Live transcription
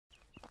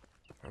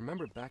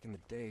remember back in the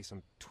day,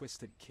 some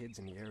twisted kids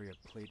in the area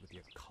played with the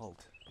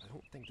occult. I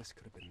don't think this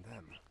could have been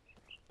them.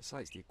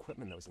 Besides, the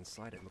equipment that was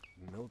inside it looked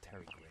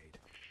military grade.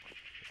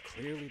 But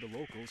clearly the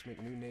locals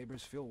make new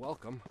neighbors feel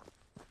welcome.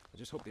 I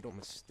just hope they don't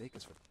mistake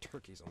us for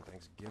turkeys on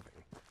Thanksgiving.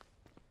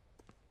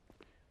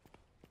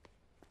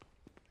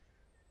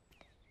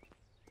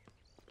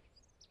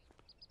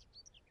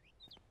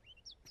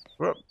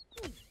 Whoop.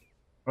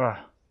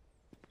 Ah.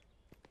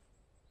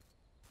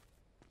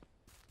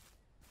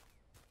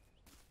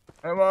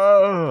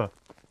 Emma!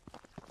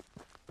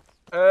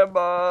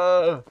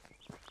 Emma!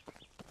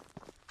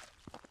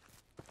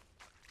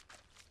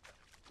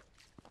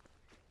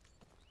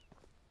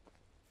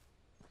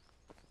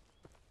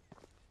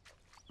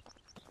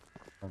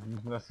 Wir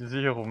müssen das die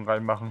Sicherung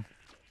reinmachen.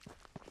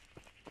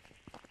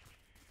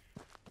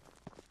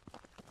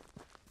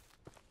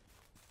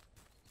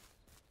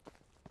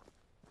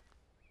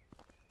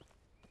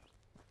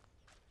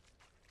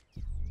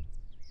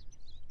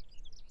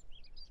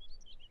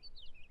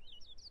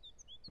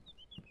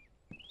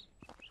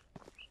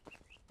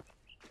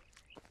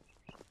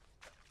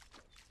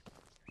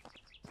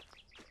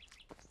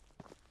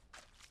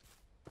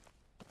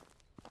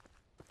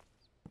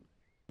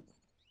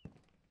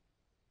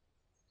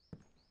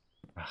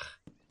 Ach,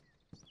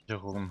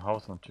 Sicherung im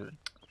Haus natürlich.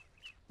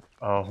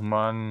 Ach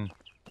Mann.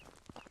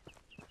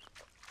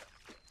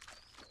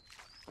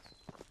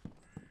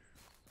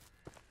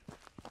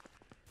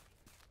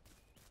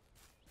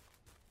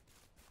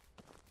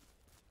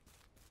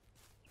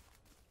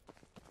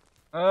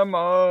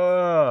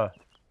 Emma!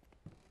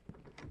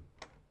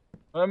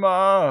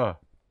 Emma!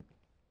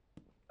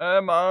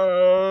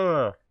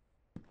 Emma!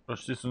 Da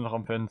stehst du noch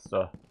am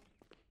Fenster.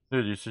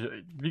 Nee, die ist,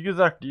 wie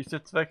gesagt, die ist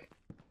jetzt weg.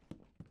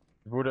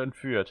 Die wurde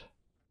entführt.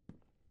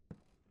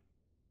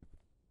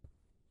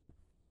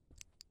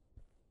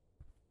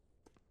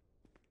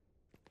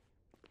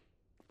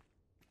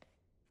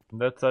 In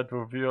der Zeit,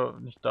 wo wir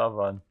nicht da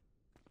waren.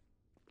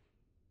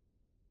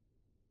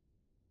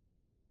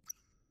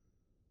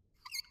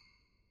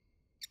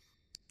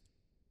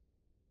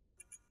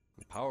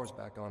 The power's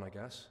back on, I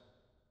guess.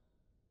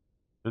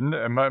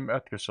 Finde Emma im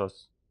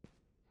Erdgeschoss.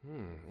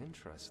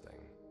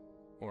 Interesting.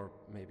 Or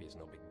maybe it's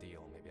no big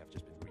deal. Maybe I've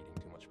just been reading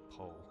too much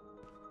Poe.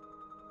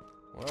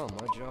 Well,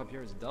 my job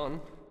here is done.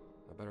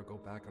 I better go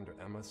back under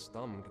Emma's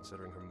thumb,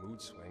 considering her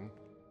mood swing.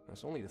 And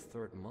it's only the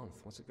 3rd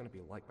month. What's it gonna be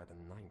like by the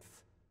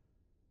 9th?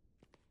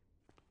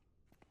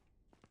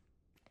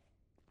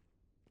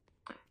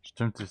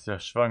 Stimmt, sie ist ja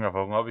schwanger.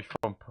 Warum habe ich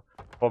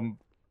vom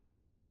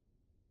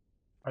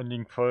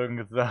einigen Folgen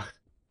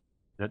gesagt?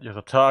 Sie hat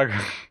ihre Tage.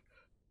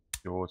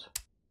 Idiot.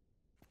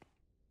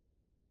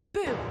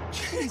 Bill!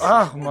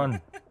 Ach,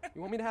 Mann.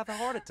 You want me to have a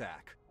heart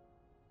attack?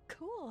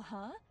 Cool,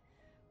 huh?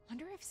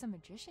 Wonder if some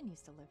magician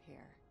used to live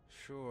here.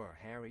 Sure,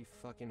 Harry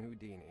fucking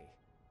Houdini.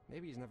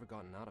 Maybe he's never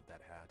gotten out of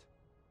that hat.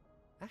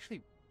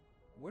 Actually,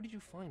 where did you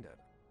find it?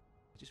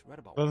 I just read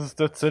about Das ist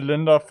der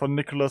Zylinder von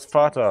Nicholas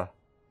Vater.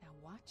 Now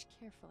watch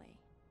carefully.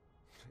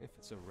 If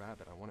it's a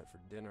rabbit, I want it for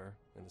dinner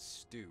and a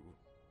stew.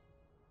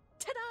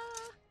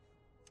 Ta-da!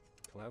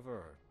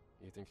 Clever.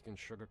 You think you can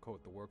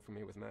sugarcoat the work for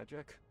me with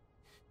magic?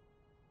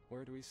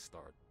 Where do we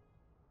start?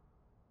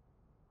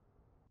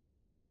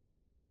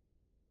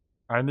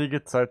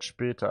 Einige Zeit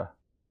später.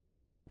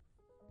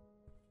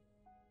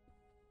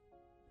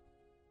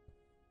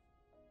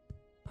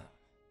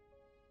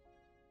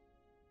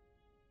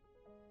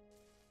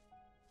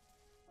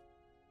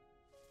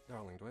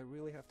 Darling, do I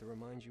really have to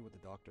remind you what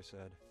the doctor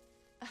said?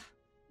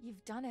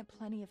 You've done it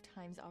plenty of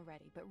times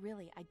already, but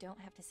really, I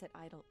don't have to sit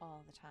idle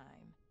all the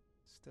time.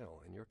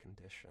 Still, in your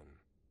condition.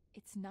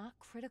 It's not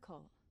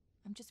critical.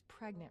 I'm just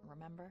pregnant,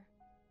 remember?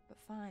 But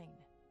fine.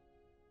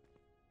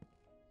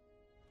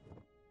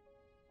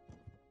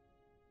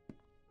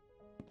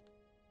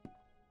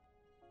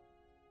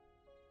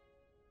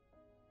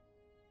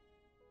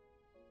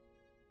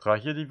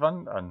 Streiche die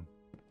Wand an.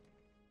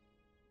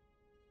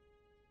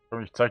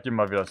 Komm, ich zeig dir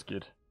mal, wie das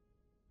geht.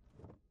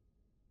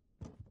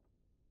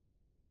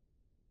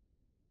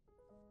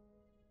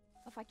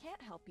 If I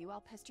can't help you, I'll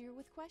pester you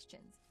with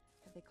questions.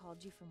 Have they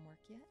called you from work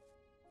yet?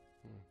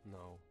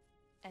 No.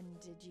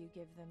 And did you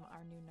give them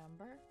our new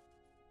number?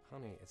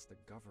 Honey, it's the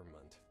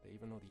government. They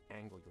even know the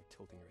angle you're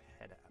tilting your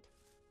head at.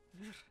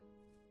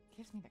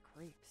 Gives me the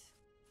creeps.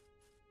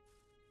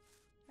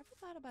 Ever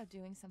thought about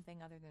doing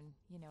something other than,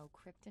 you know,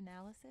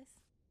 cryptanalysis?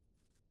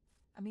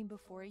 I mean,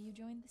 before you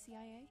joined the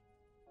CIA?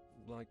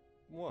 Like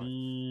what?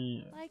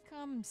 Like,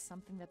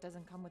 something that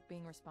doesn't come with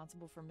being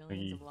responsible for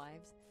millions of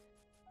lives.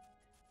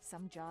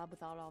 Some job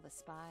without all the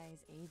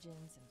spies,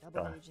 agents, and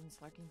double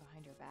agents lurking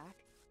behind your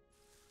back.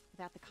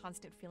 Without the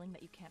constant feeling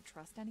that you can't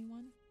trust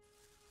anyone.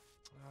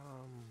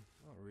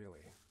 Not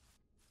really.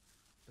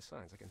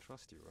 Besides, I can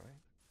trust you, right?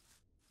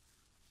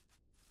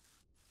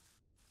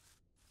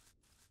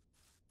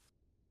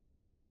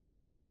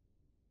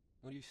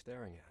 What are you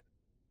staring at?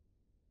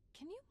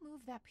 Can you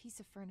move that piece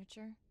of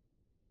furniture?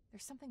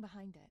 There's something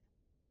behind it.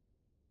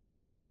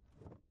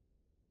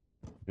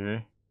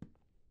 Okay.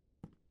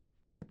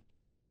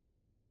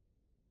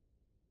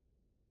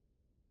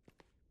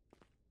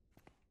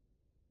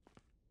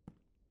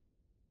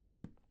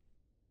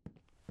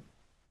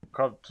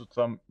 kommt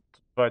zusammen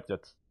zu zweit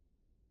jetzt.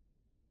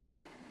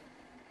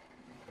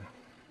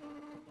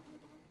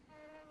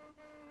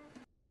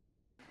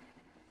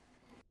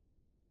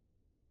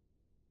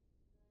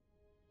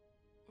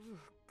 Oh,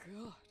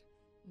 God.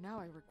 Now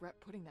I regret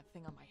putting that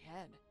thing on my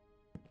head.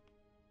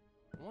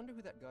 I wonder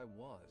who that guy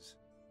was.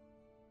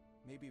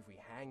 Maybe if we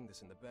hang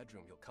this in the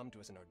bedroom, he'll come to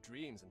us in our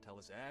dreams and tell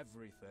us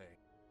everything.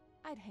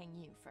 I'd hang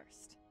you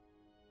first.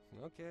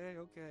 Okay,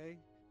 okay.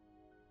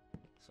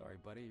 Sorry,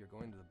 buddy, you're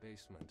going to the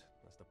basement.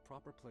 That's the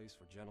proper place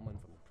for gentlemen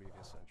from the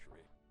previous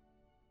century.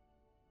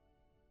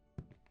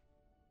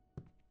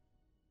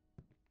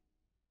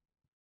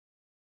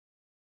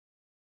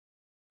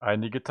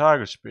 Einige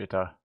Tage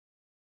später.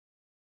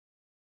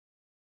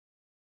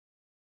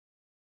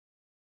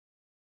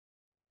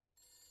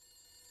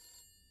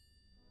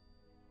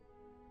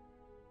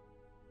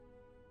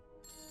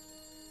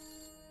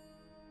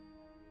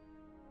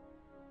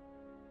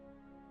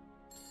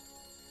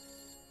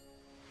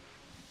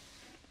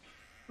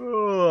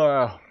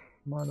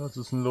 Mann, was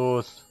ist denn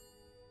los?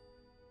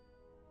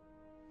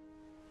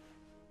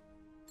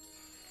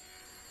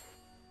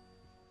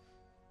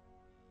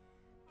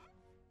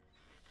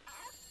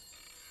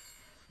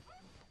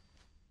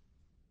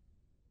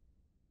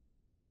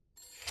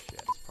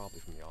 Shit, it's probably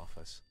from the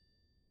office.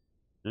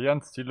 Geh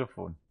ans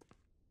Telefon.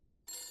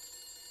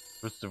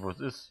 Wüsste, wo es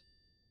ist.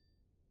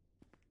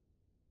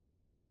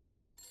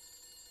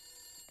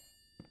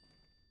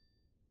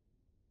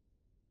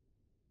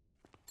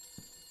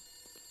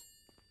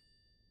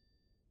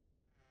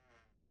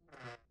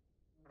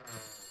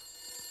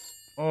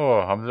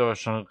 Oh, haben sie aber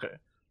schon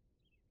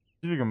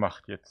viel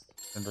gemacht jetzt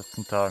in den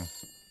letzten Tagen.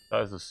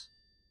 Da ist es.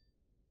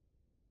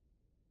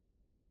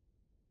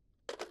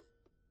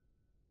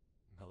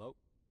 Hello?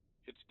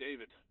 It's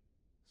David.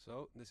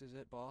 So, this is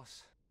it,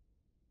 boss.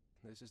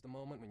 This is the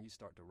moment when you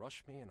start to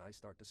rush me and I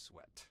start to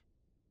sweat.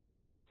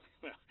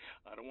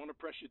 I don't want to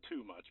press you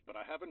too much, but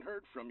I haven't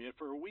heard from you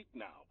for a week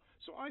now.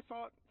 So I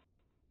thought,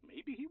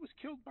 maybe he was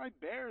killed by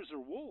bears or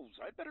wolves.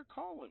 I better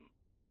call him.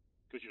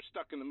 Because you're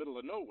stuck in the middle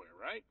of nowhere,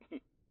 right?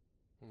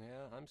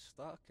 Yeah, I'm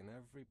stuck in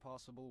every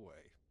possible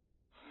way.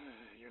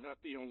 You're not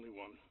the only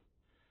one.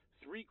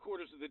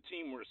 3/4 of the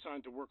team were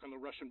assigned to work on the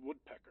Russian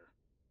woodpecker.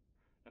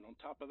 And on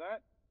top of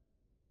that,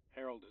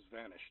 Harold has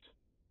vanished.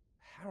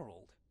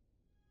 Harold?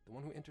 The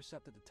one who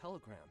intercepted the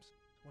telegrams.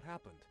 What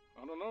happened?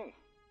 I don't know.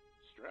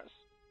 Stress?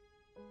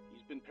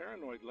 He's been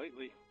paranoid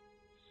lately,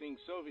 seeing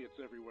Soviets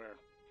everywhere.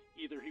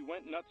 Either he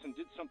went nuts and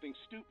did something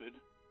stupid,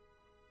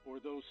 or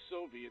those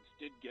Soviets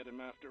did get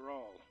him after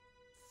all.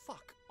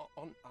 Fuck,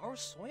 on our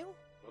soil?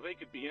 Well, they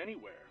could be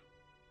anywhere.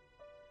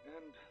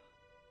 And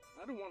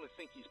I don't want to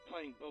think he's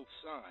playing both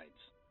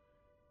sides.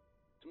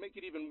 To make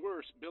it even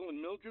worse, Bill and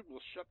Mildred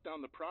will shut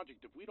down the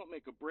project if we don't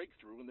make a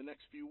breakthrough in the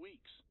next few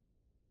weeks.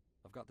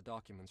 I've got the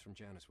documents from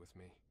Janice with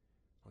me.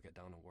 I'll get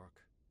down to work.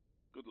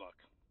 Good luck.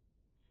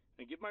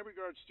 And give my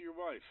regards to your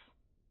wife.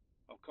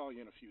 I'll call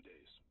you in a few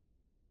days.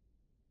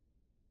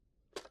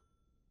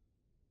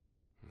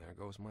 And there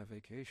goes my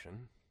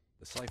vacation.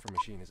 The cipher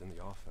machine is in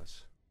the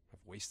office.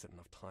 I've wasted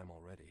enough time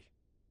already.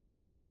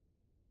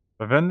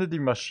 Verwende die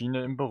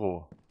Maschine im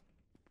Büro.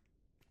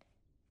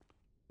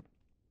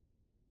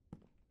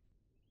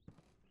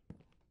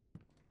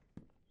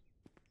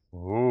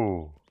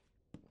 Oh.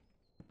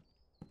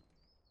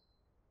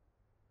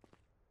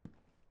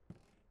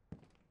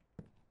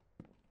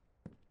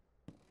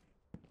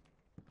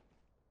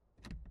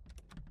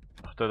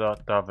 Ach,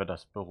 da wäre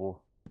das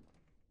Büro.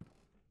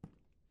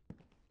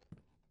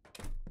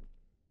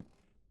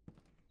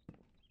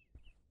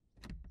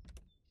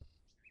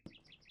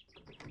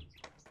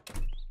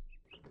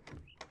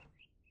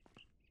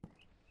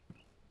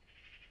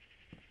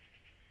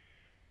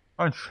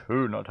 Ein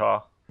schöner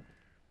Tag.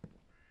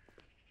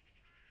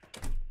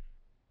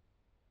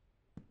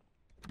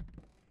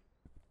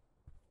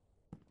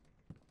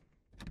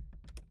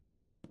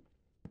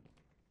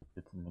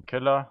 Jetzt in den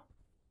Keller.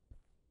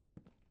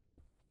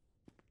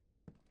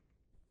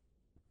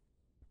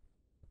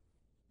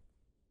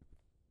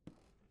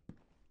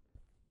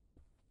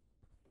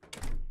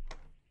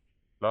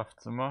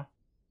 Schlafzimmer.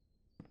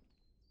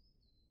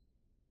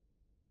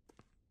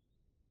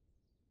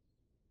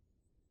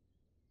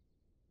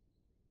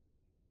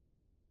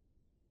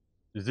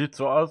 Die sieht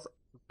so aus,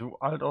 so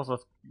alt aus,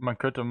 als man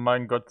könnte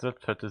meinen, Gott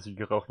selbst hätte sie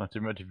geraucht,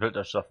 nachdem er die Welt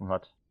erschaffen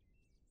hat.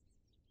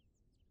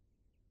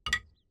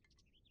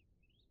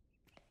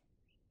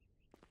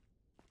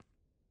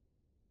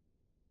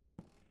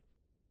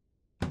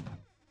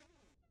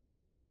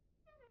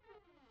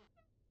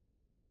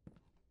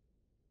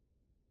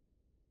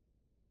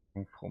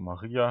 Frau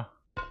Maria.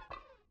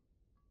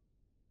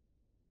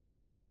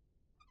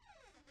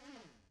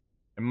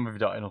 Immer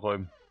wieder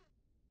einräumen.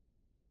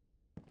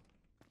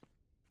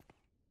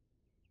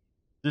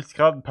 Sie ist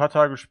gerade ein paar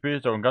Tage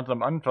später und ganz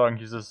am Anfang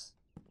hieß es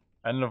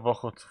eine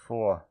Woche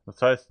zuvor.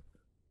 Das heißt,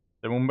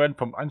 der Moment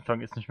vom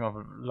Anfang ist nicht mehr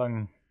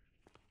lang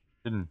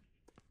hin.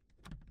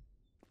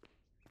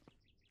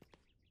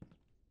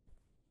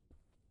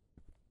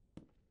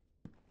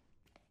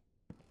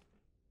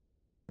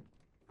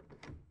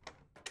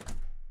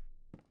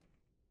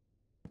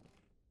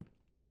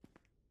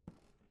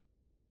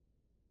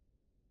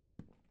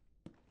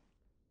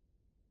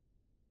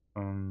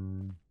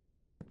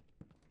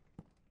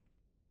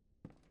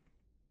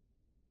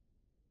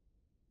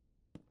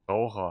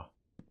 Raucher.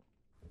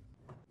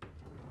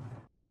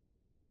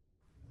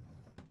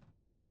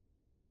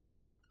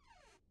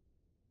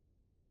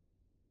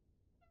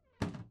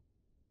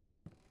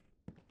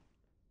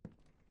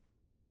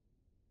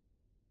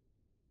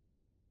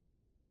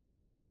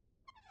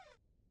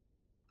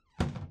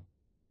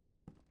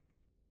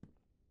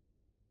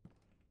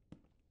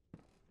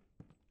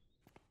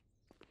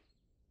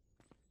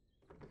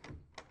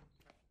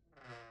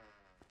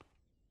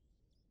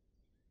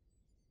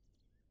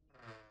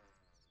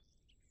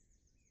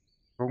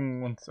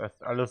 Gucken uns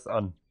erst alles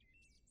an.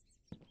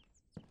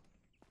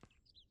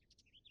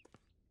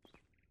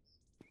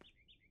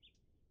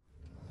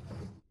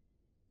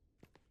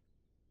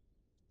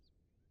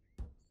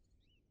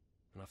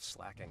 Enough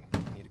slacking.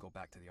 I need to go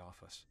back to the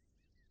office.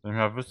 Wenn ich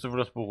mal wüsste, wo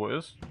das Büro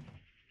ist,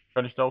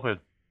 kann ich da auch hin.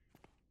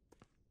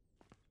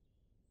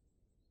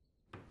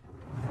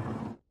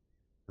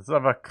 Das ist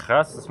aber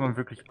krass, dass man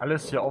wirklich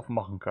alles hier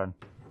aufmachen kann.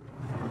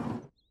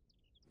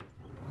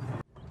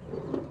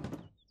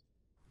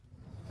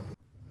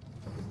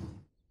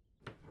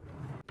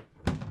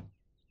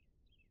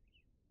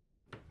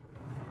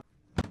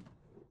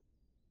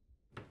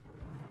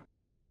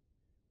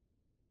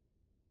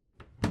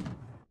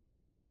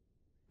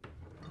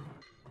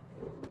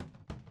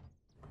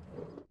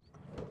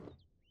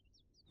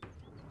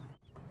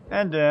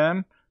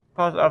 Adam,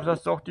 pass auf,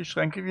 dass du auch die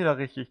Schränke wieder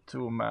richtig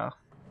zumachst.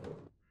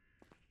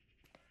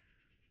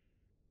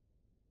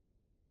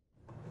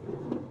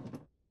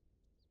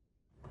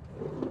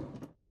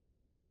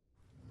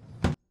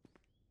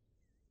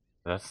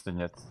 Was ist denn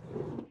jetzt?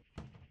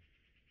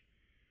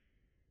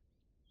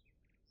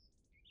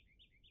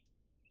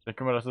 Ich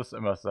denke mal, das ist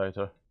Emmas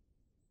Seite.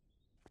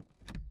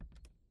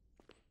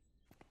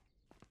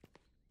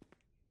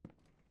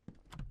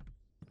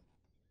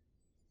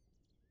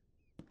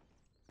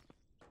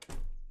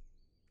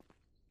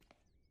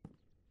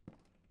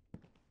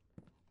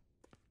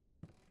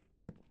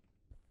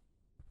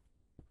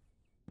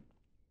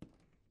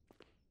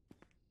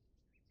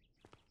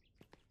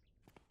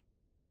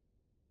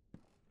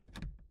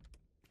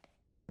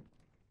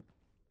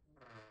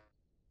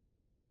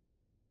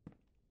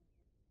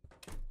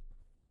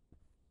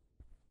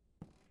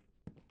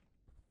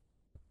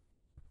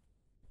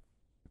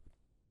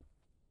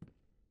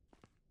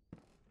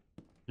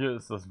 Hier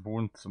ist das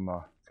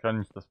Wohnzimmer. Das kann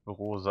nicht das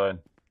Büro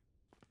sein.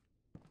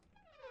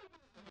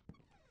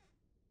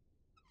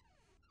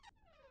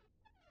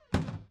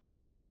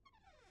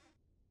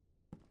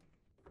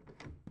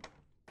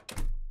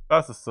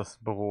 Das ist das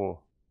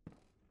Büro.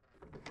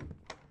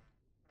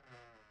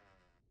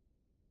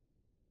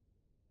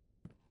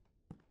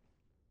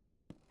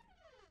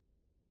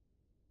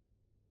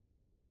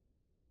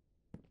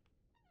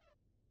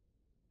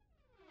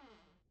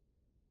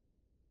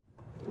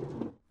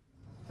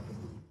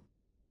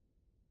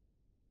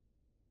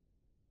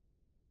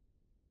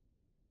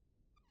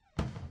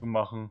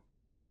 Machen.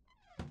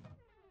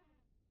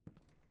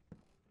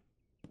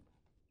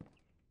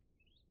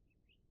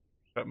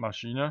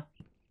 Schreibmaschine.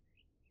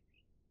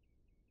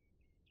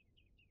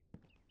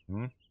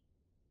 Hm.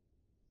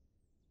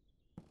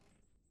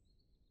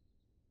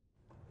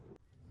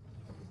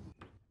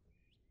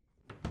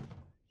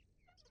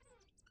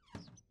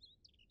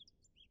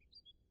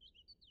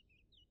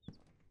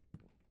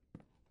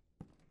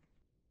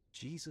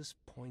 Jesus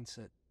points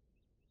at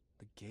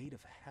the gate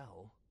of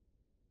hell?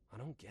 I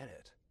don't get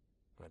it.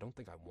 And I don't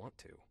think I want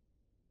to.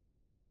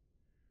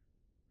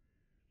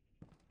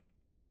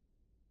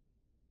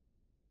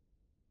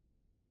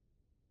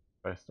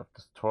 Weist auf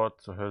das Tor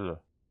zur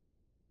Hölle.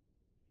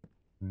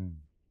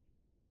 Hm.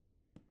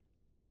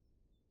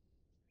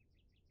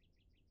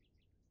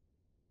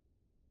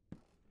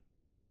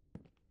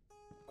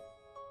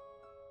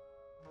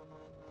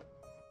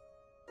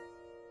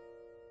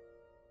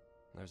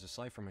 There's a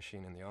cipher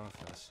machine in the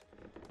office.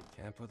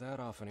 Can't put that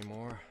off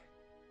anymore.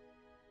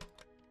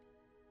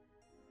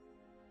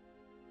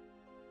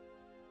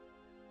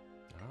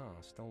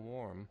 Ah, still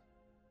warm.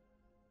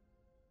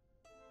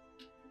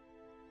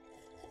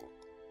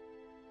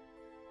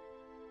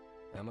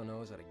 Emma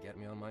knows how to get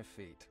me on my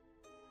feet.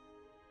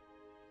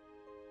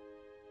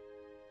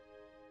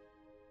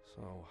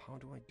 So, how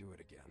do I do it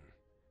again?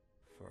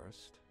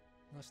 First,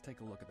 let's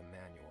take a look at the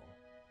manual.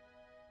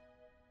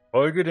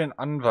 Folge den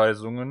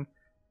Anweisungen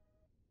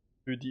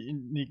für die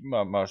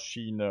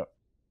Enigma-Maschine.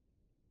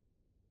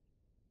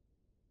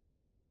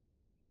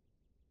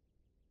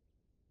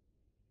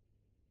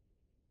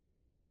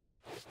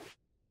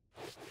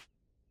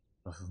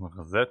 Das ist ein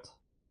Reset.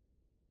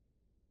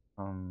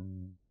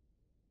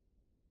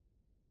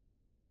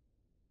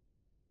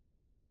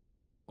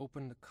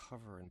 Open the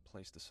cover and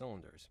place the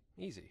cylinders.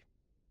 Easy.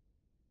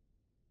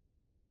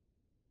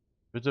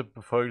 Bitte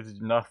befolgen Sie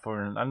die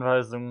nachfolgenden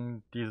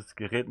Anweisungen. Dieses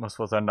Gerät muss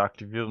vor seiner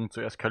Aktivierung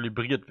zuerst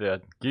kalibriert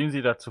werden. Gehen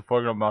Sie dazu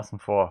folgendermaßen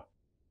vor.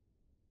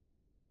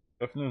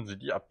 Öffnen Sie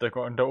die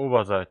Abdeckung an der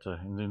Oberseite,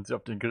 indem Sie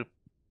auf den Grip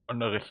an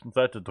der rechten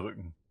Seite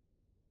drücken.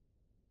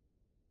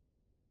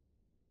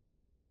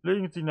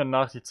 Legen Sie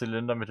danach die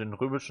Zylinder mit den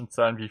römischen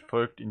Zahlen wie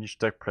folgt in die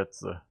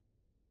Steckplätze.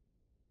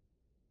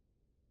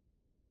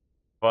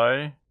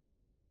 2,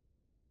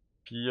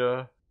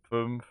 4,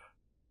 5,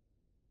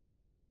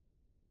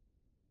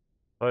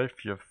 2,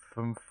 4,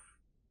 5,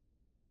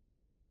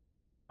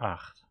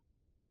 8.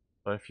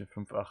 2, 4,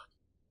 5, 8.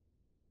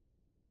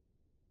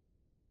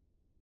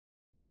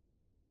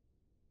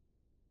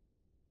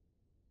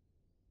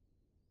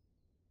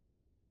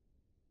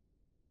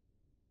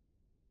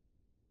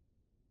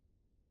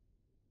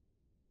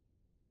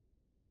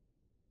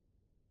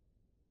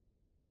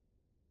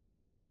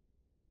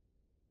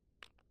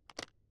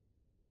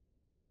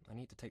 I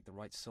need to take the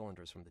right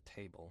cylinders from the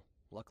table.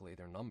 Luckily,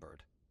 they're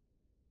numbered.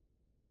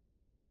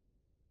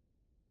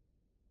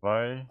 2,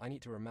 I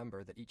need to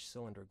remember that each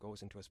cylinder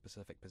goes into a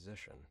specific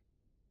position.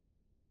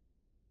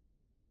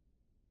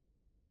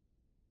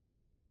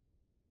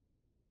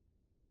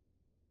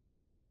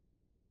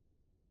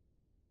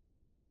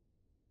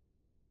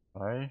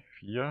 3,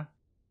 4.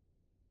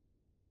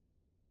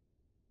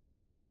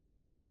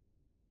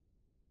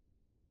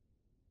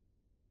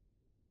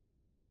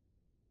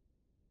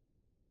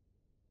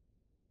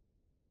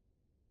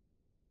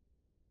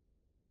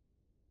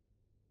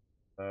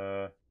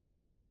 Äh.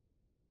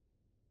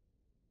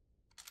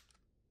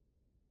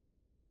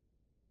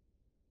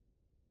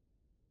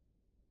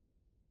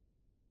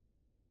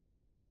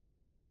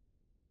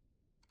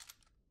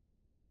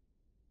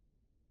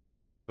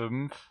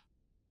 Fünf.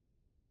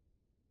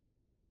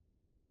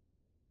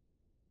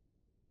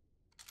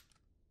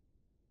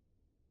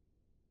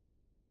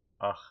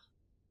 8.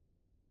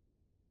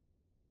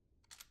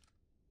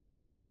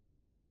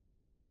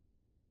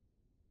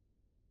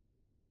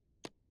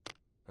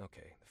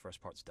 Okay, the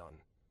first part's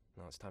done.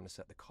 Now it's time to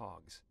set the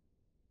cogs.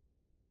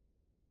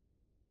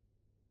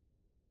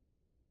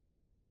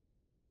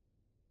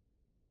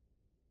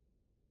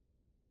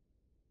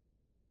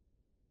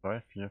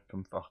 2, 4,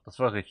 5, 8. Das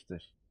war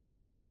richtig.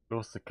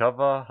 Close the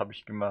cover habe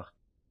ich gemacht.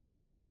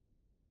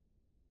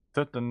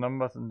 Set the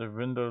numbers in the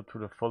window to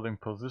the following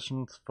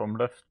positions from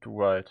left to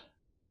right.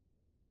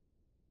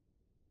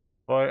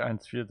 2, 1,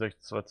 4, 6,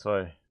 2,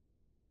 2.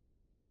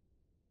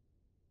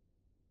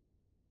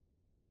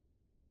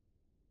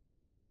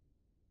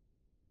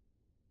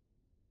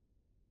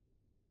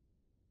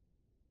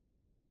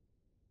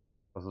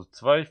 Also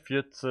 2,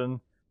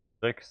 14,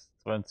 6,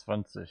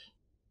 22.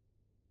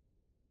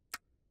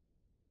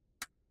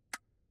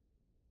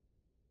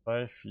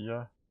 2,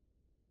 4.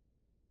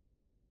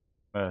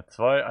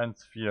 2, 1,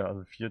 4,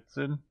 also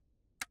 14.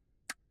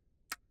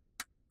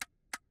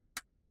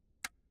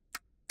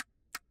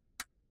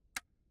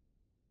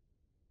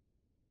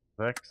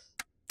 6,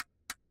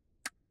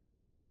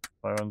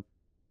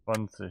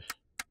 22.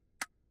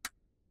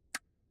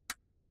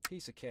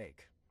 Piece of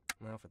cake.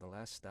 Now for the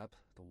last step,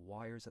 the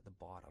wires at the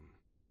bottom.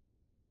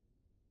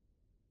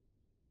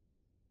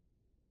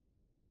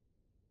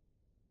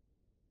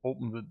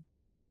 Open the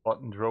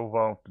bottom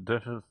drawer of the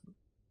devil's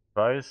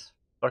device.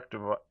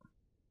 Dr.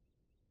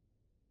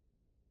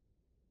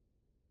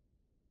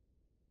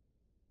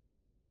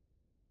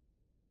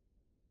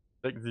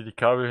 Stecken Sie die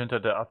Kabel hinter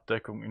der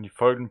Abdeckung in die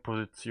folgenden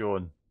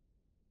Positionen.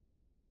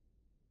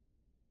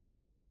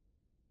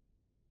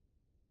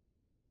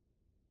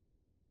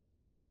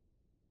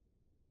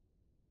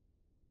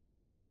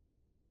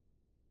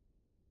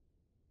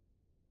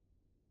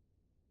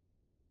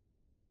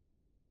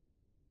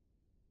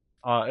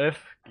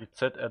 AF,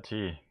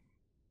 GZRT.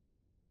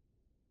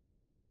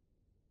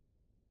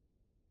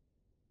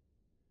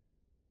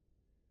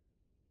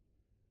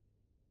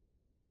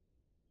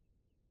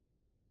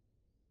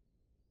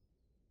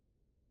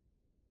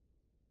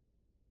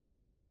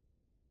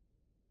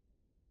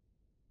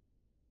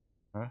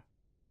 Hä?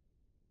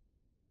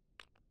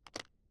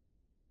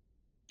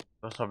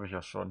 Das habe ich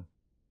ja schon.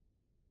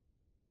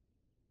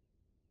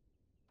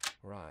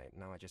 Right,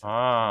 now I just have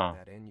to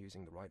plug that in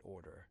using the right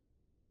order.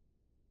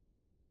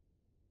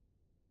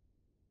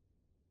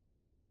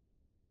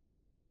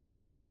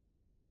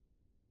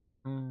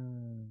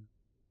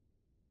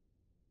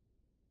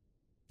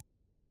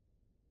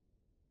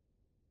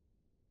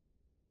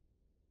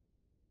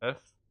 F.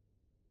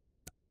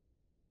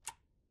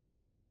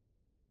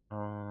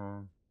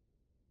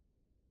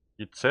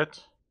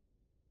 GZ.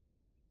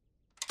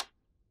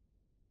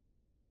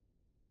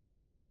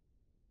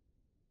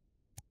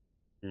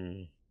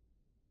 E.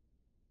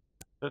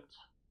 Z.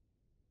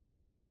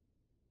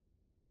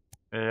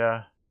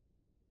 R.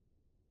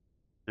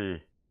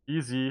 D.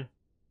 Easy.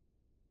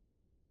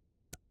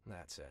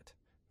 That's it.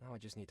 Now I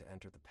just need to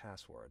enter the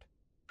password.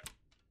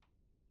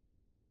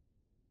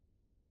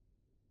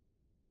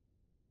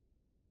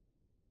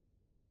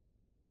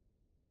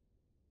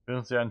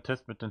 Führen Sie einen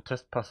Test mit dem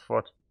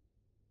Testpasswort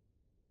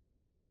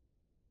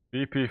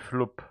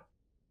bpflup.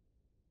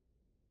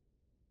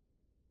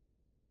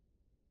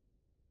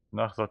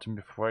 Nach sollte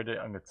mir Friday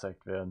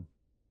angezeigt werden.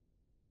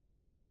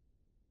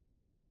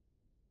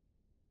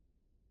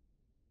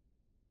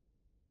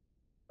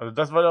 Also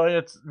das war doch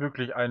jetzt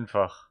wirklich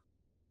einfach.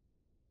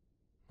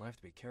 I have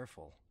to be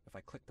careful. If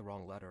I click the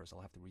wrong letters,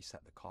 I'll have to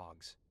reset the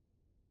cogs.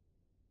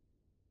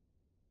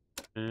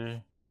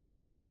 Okay.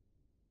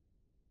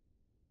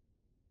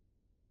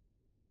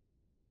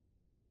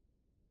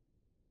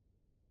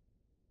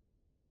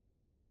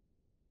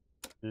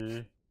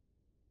 Okay.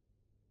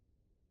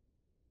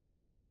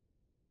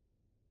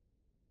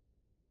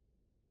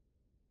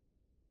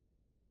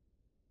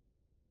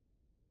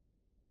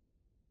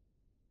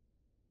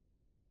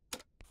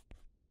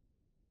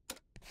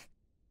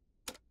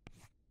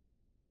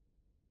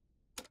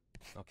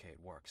 Okay, it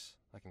works.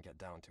 I can get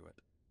down to it.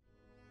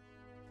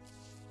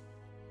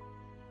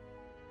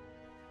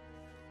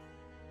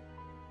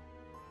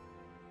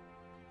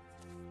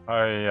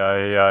 Ei,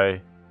 ei,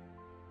 ei.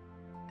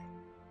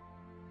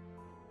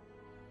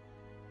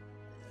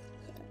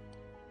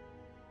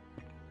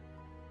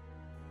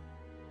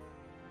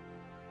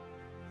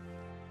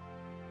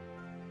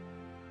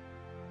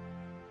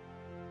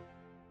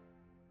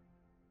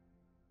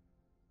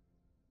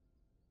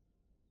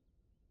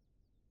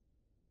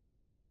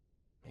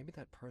 Maybe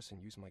that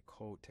person used my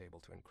code table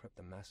to encrypt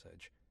the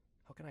message.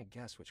 How can I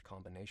guess which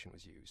combination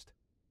was used?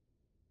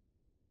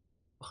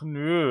 Ach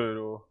nö,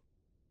 du.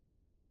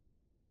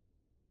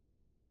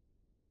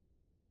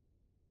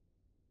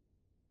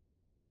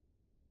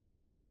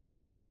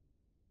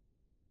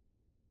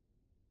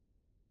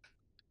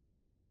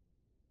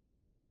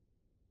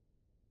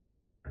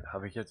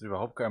 Habe ich jetzt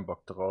überhaupt keinen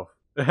Bock drauf.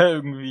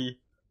 Irgendwie.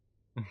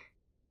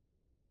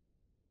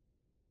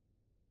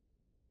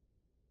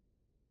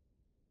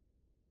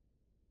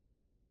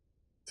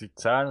 Die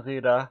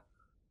Zahnräder.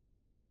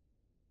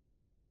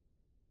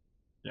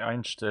 Die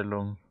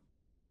Einstellung.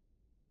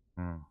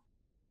 Hm.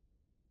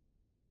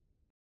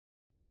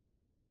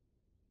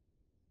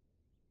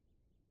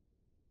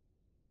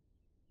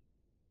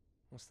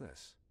 What's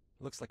this?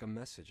 Looks like a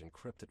message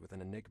encrypted with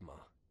an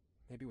enigma.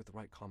 Maybe with the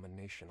right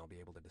combination I'll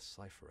be able to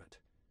decipher it.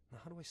 Now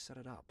how do I set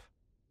it up?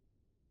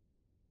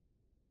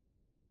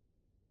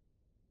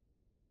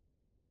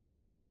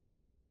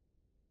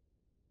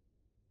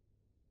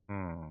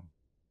 Hm.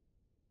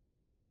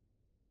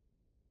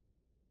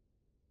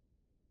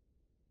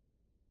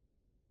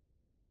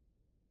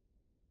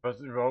 Was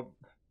überhaupt.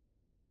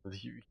 Also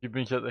hier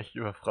bin ich jetzt echt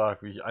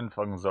überfragt, wie ich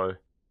anfangen soll.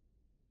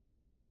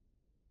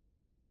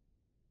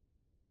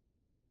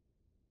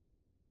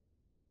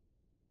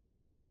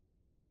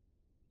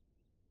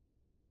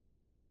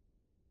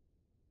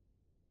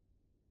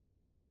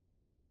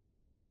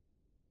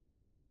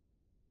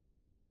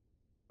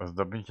 Also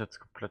da bin ich jetzt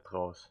komplett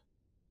raus.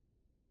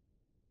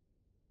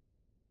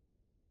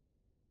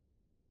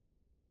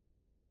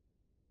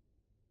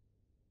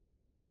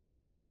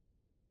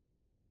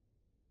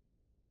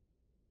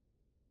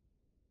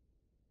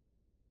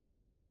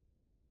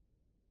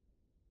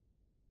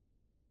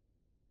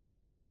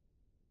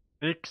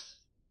 X,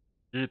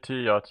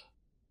 GTJ.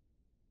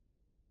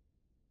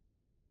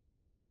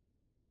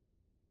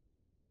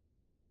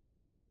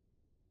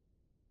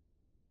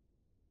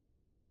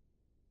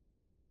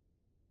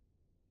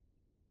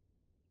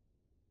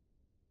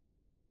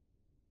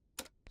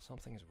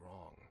 Something's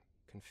wrong.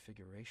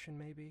 Configuration,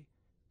 maybe?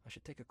 I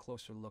should take a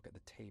closer look at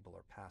the table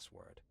or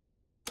password.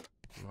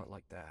 Not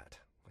like that.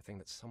 I think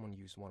that someone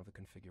used one of the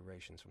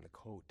configurations from the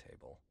code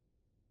table.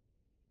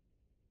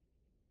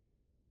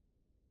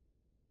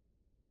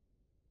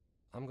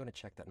 I'm gonna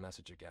check that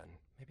message again.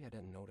 Maybe I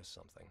didn't notice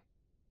something.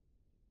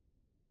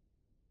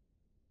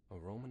 A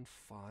Roman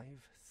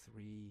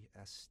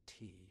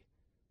 5-3-ST.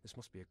 This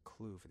must be a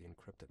clue for the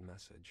encrypted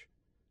message.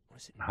 What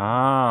does it mean?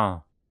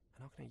 Ah.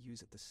 And how can I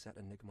use it to set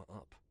Enigma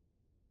up?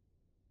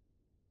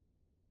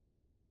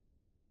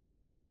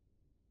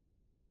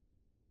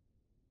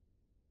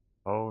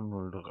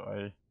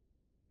 V03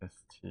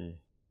 ST.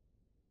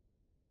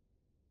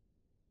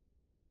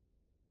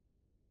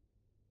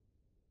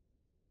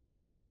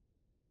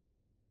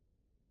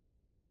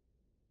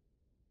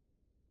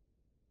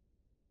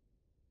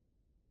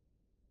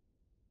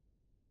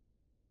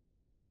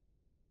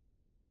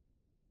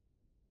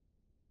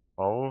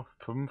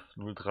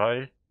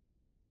 V503.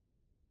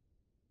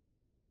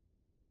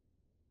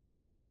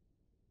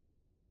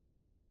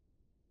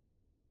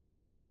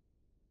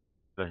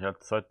 Vielleicht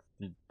hat Zeit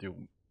die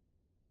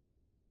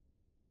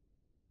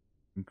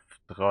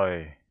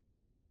 53.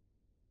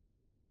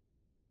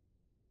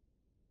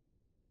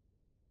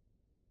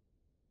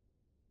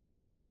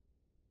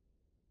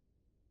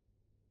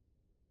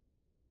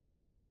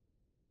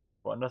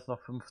 Woanders noch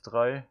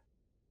 53.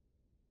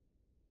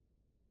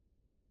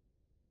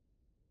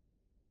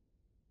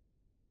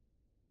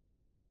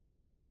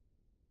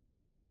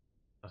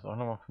 Das ist auch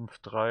nochmal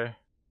 53.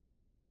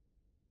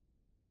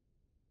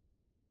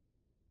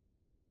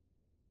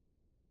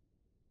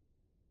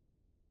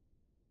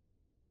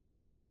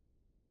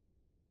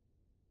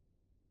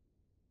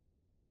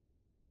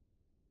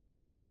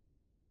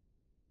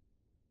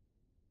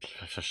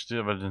 Ich verstehe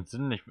aber den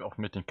Sinn nicht. Auch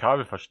mit dem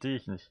Kabel verstehe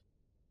ich nicht.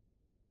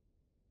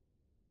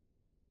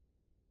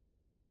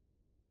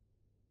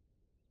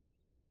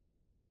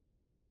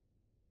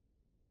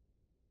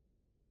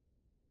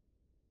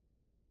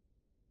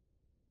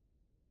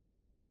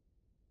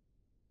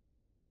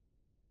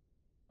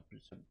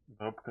 Ich habe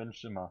überhaupt keinen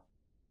Schimmer.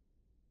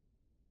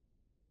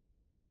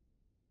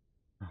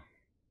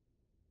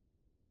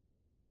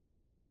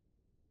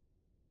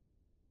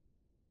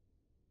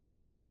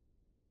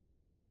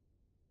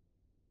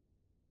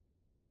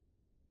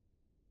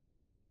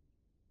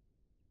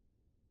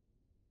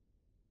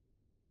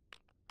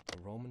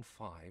 Roman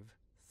 5,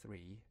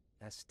 3,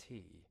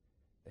 ST.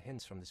 The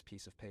hints from this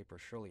piece of paper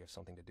surely have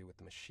something to do with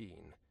the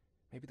machine.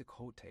 Maybe the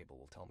code table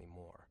will tell me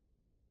more.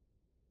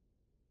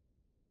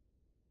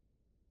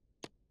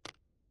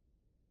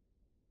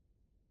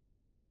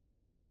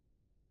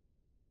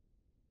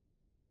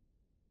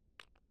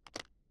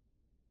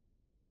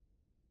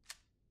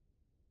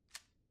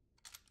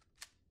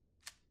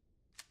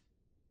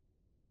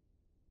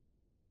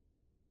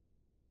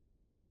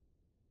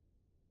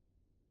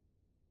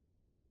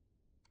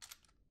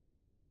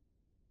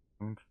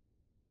 Fünf,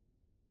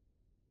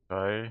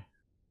 3,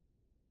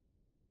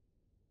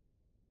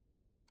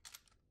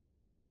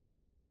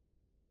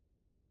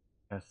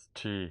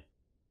 ST.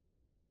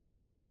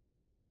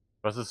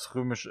 Was ist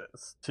römisch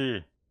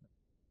ST?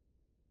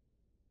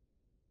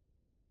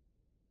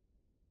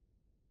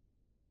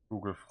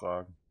 Google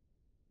fragen.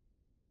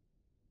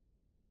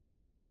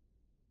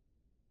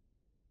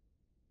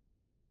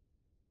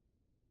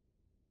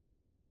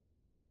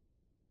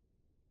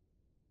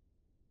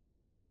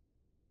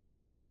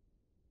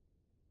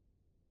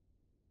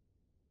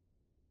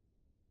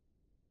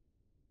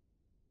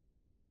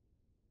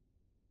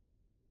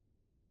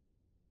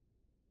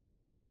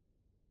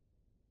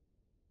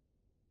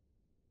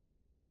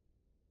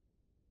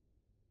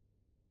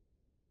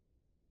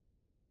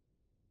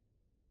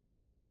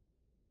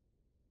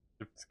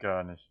 Gibt's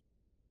gar nicht.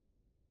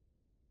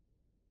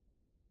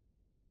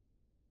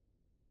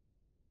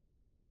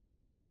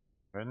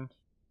 Wenn?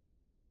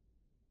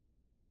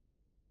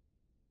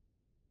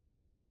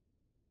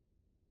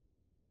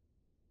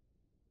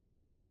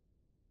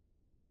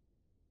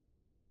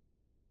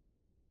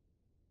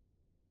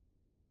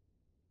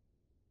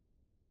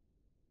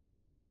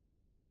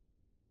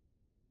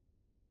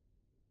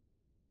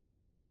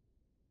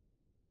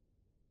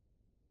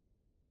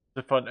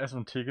 Ziffern S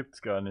und T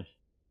gibt's gar nicht.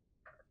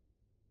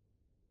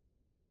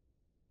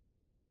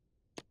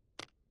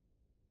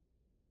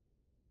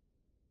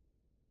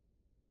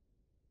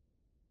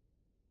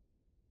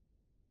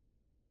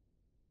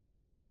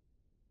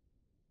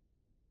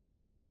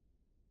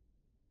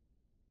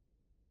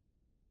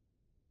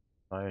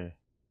 Drei.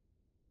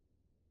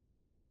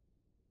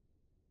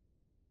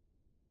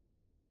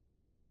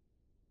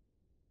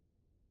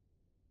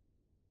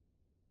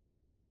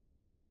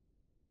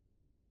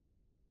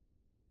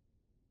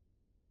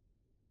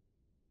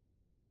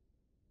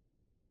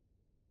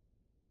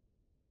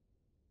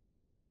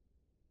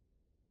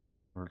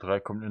 Null drei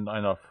kommt in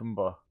einer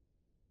Fünfer.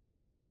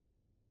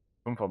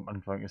 5 am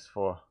Anfang ist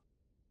vor.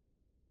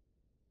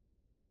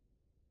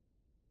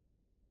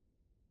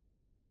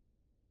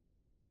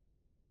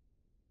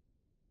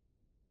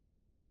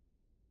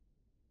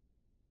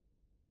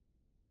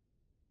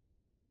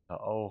 Da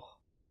auch.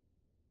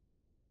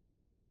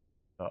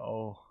 Da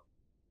auch.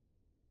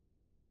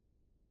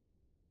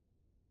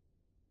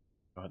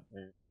 Gott,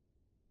 ey.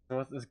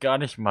 Sowas ist gar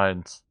nicht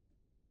meins.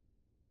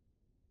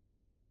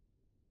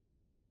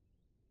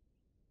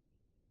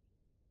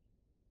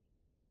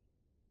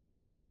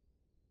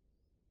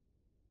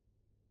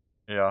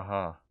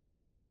 Ja.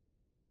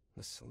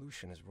 The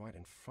solution is right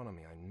in front of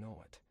me, I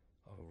know it.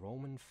 A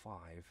Roman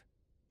 5,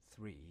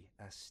 3,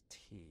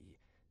 ST.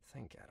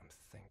 Think, Adam,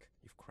 think.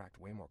 You've cracked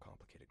way more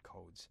complicated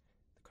codes.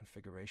 The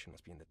configuration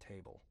must be in the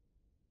table.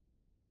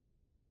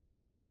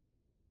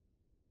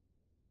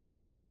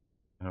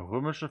 Eine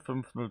römische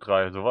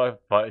 503, so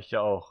war ich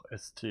ja auch.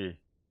 ST.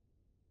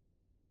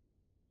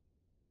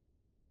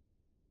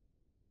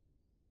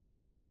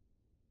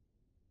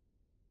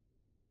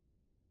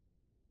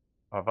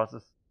 Aber was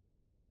ist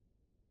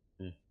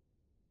die?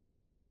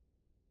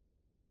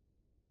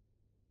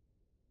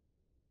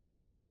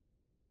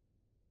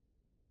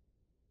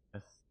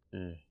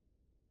 ST.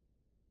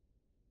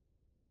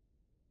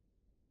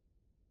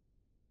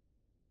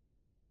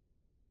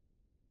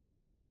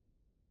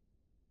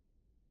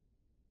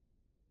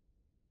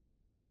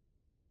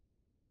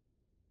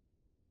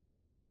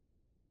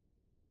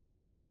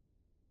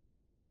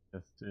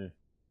 ST.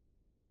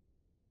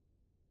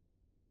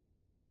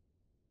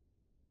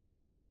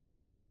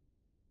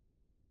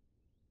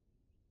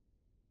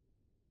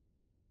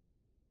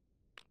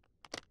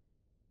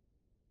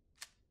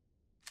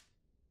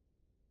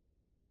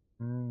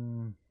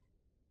 Hm.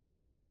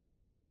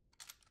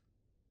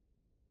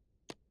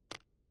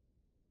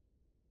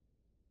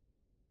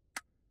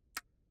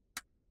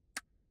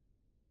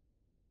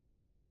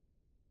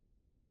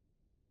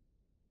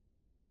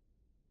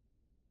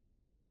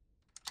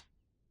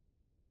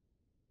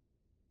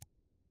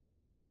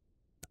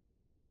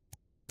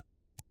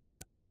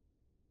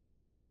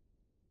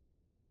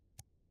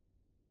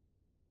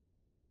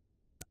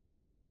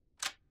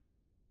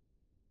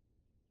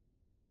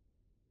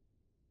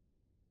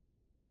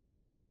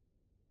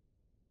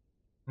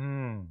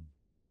 Hm.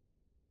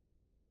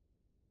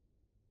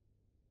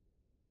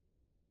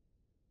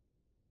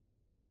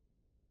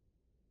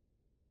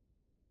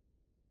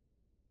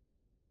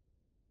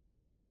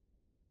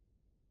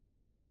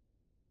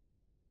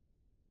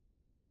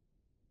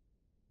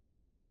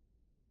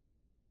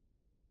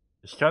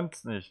 Ich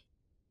kann's nicht.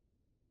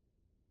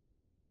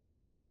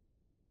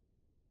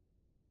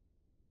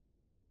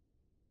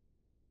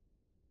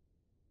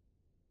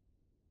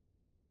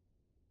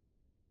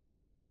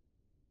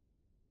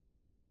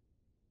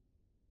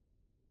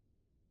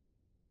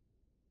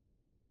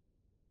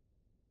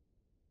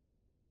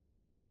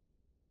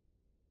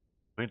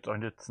 Bringt auch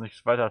jetzt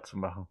nichts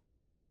weiterzumachen.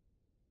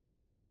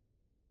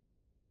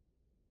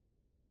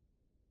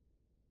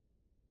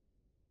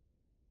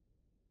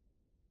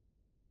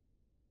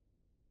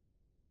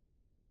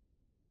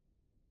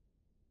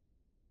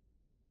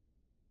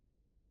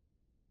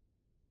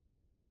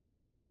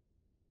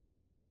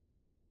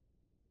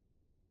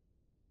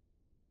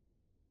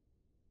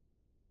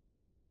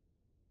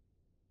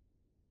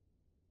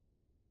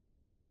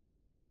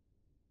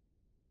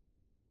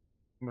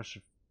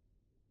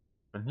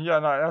 Wenn hier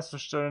an der ersten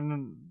Stelle...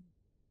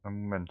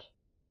 Moment.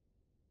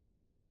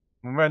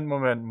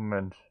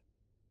 Moment.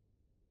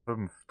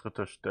 5,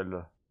 dritte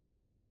Stelle.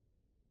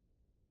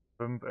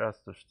 5,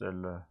 erste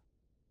Stelle.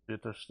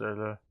 Vierte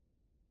Stelle.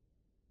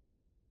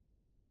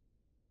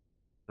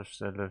 Dritte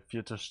Stelle,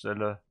 vierte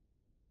Stelle.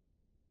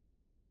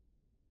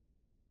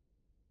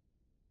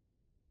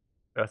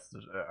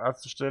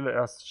 Erste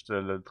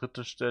Stelle.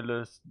 Dritte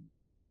Stelle ist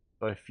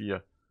 3,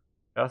 4.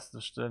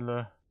 Erste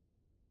Stelle.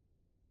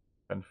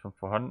 Keine 5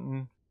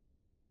 vorhanden.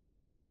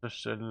 Dritte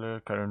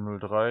Stelle, keine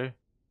 03.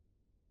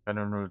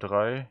 Keine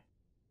 03.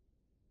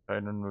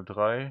 Keine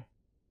 03.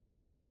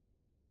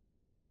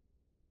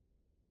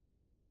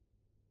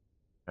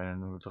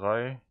 Keine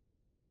 03.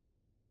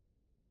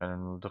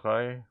 Keine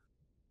 03.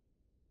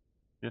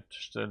 Vierte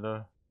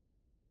Stelle.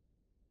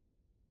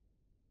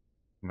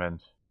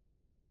 Moment.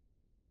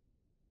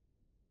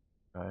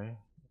 3.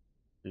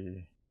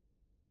 Die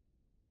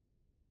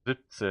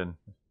 17.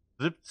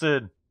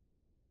 17!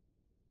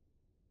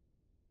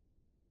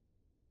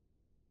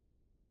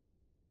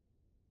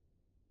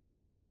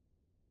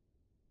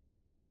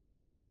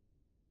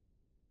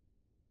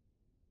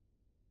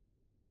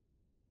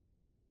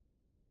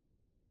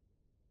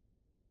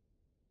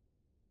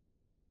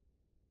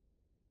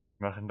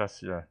 Machen das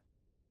hier.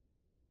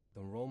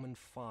 The Roman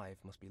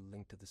 5 must be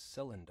linked to the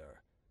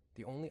cylinder.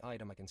 The only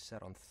item I can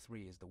set on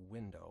 3 is the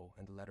window,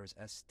 and the letters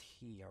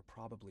ST are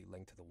probably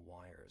linked to the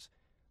wires.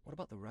 What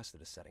about the rest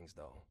of the settings,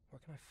 though? Where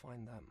can I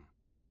find them?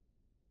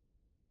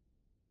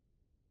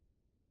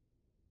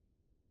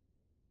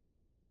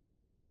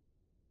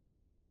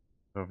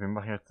 So, wir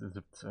machen jetzt die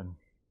 17.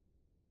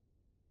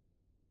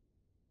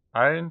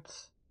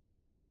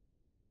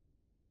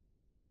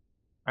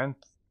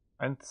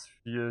 1,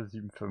 4,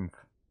 7, 5.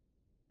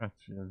 1,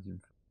 4,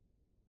 7,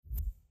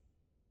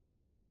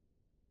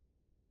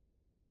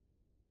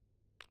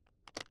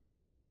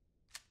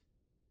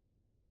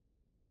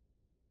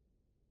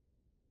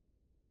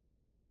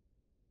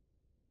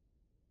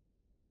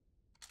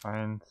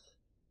 5.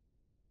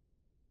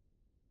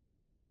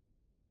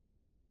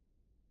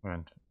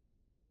 Moment.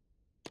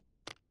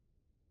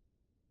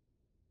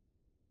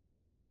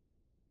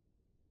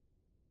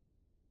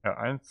 Ja,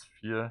 1,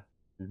 4,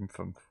 7,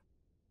 5.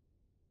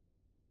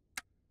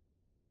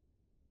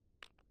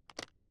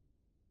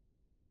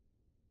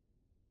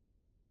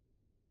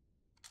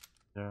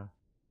 Ja.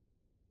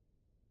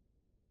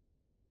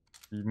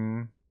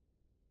 7,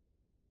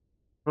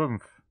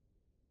 5.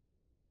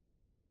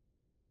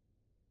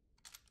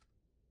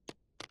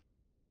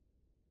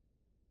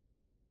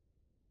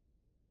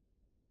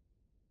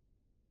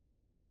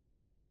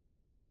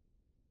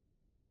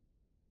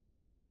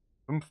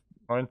 Fünf,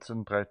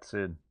 19,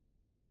 13.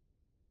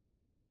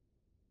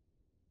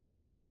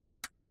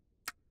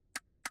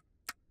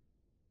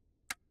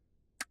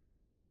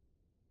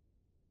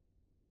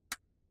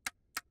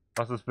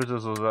 Lass es bitte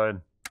so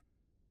sein.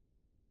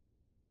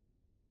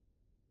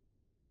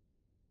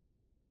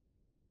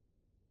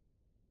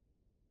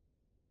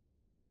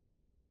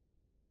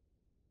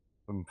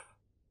 5.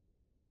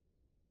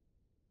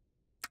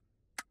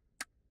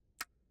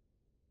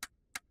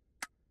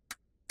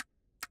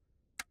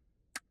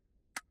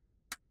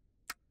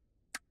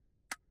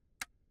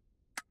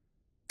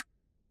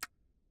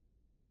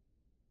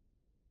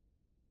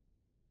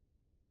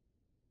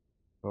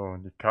 So,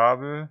 die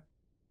Kabel.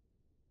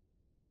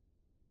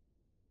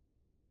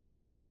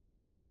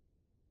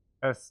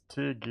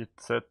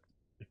 STGZXO.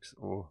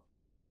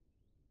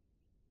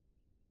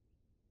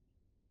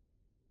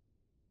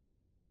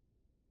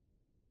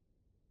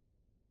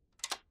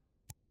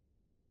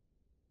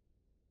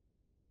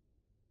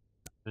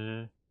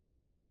 T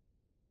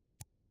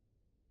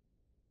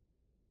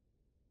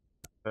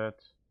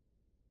Z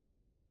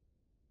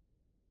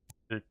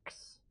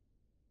X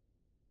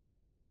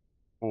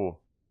O.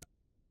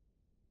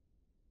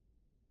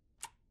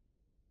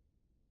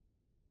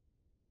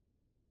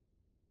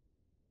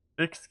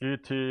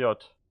 XGTJ.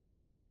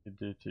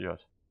 GDTJ.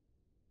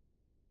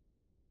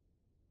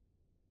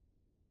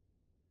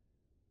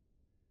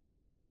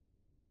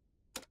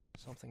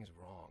 Something is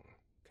wrong.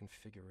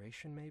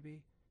 Configuration,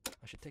 maybe?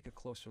 I should take a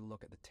closer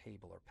look at the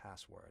table or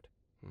password.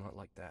 Not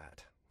like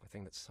that. I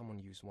think that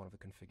someone used one of the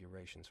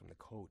configurations from the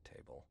code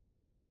table.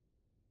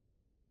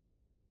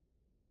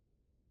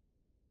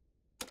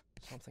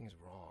 Something is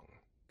wrong.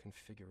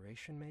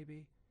 Configuration,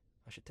 maybe?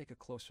 I should take a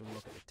closer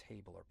look at the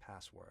table or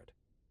password.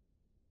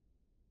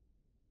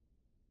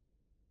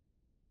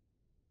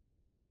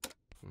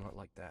 Not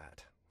like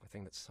that. I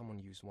think that someone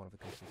used one of the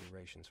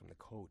configurations from the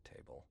code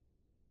table.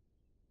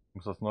 Ich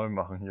muss das neu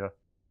machen hier.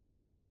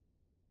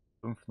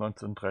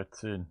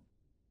 5/19/13.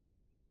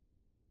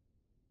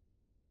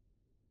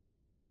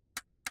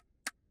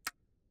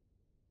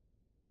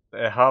 Der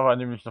RH war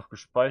nämlich noch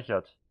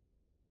gespeichert.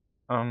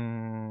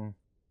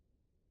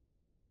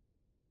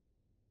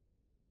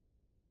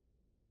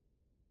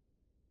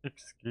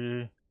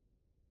 XG.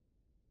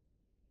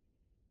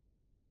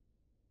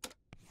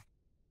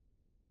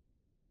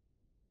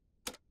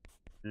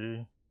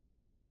 G.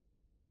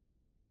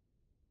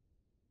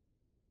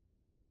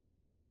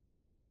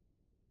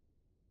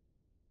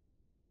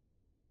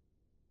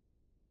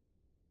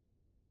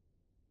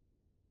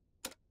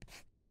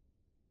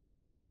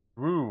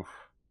 Groove.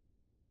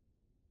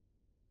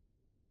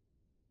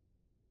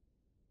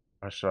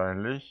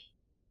 Wahrscheinlich.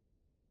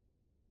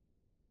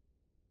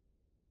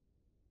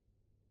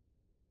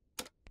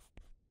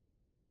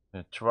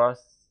 Ne,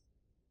 Trust.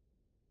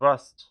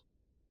 Trust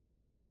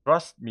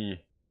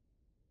me.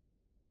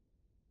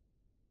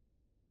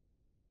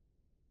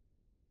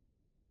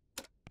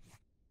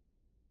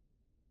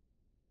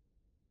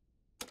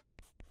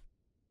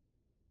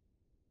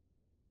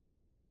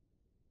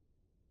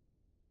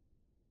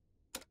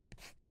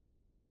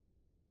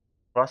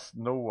 Trust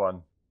no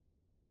one.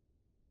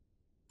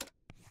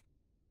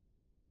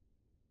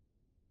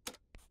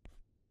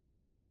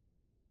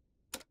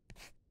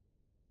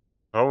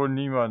 Traue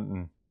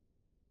niemanden.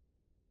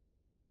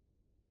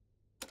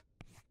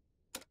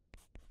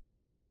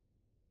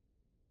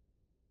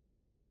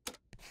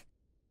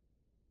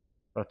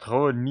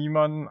 Vertraue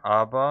niemanden,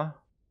 aber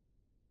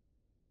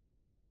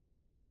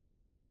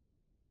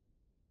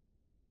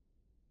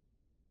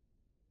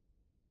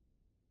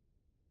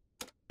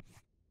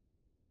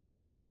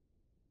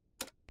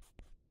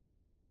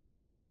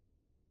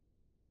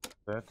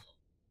Z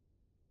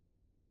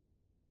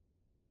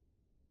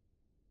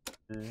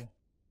E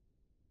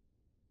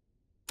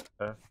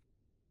F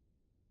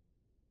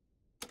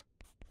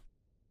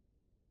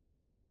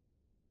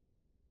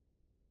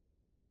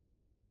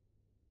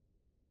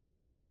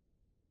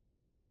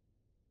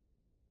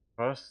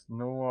Trust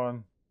no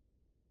one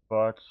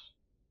but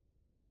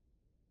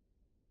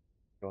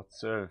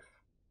yourself.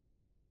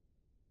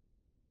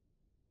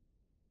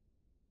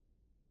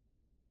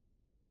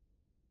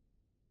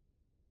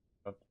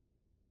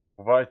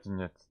 Wo war ich denn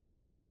jetzt?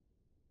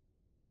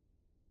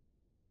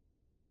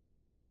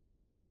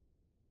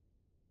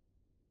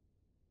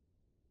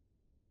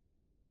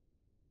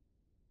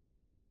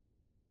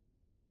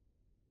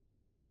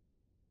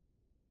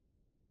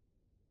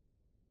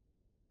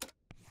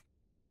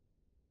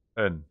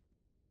 N.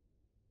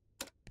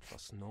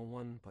 Trust no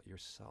one but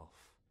yourself.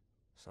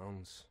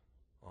 Sounds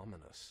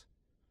ominous.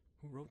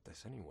 Who wrote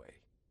this anyway?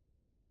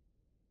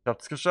 Ich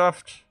hab's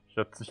geschafft. Ich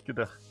hätte nicht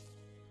gedacht.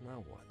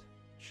 Now what?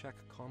 Check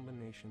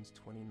combinations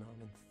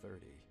 29 and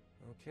 30.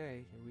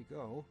 Okay, here we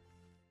go.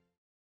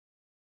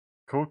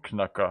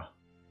 Codeknacker.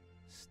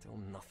 Still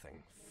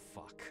nothing.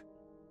 Fuck.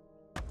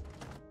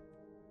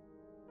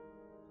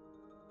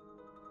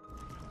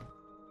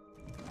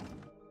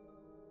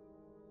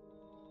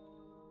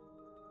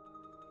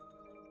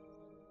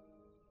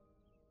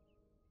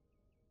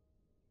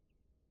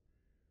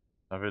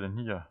 Wer denn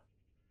hier?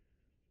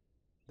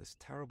 This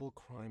terrible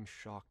crime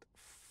shocked.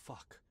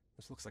 Fuck.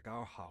 This looks like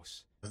our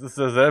house. Das ist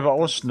derselbe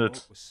Victim's Ausschnitt.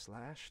 throat was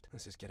slashed.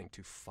 This is getting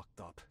too fucked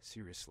up.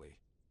 Seriously.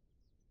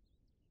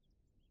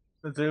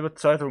 Derselbe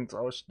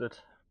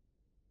Zeitungsausschnitt.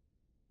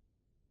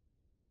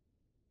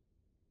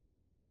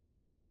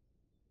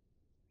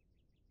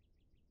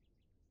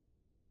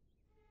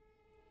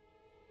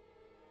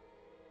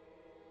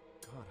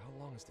 God, how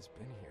long has this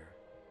been here?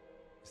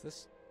 Is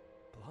this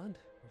blood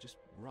or just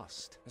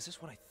rust? Is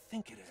this what I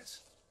think it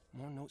is?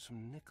 More notes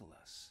from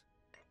Nicholas.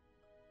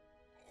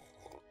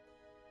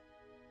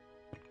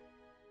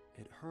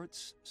 It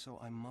hurts, so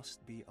I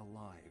must be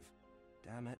alive. Damn it,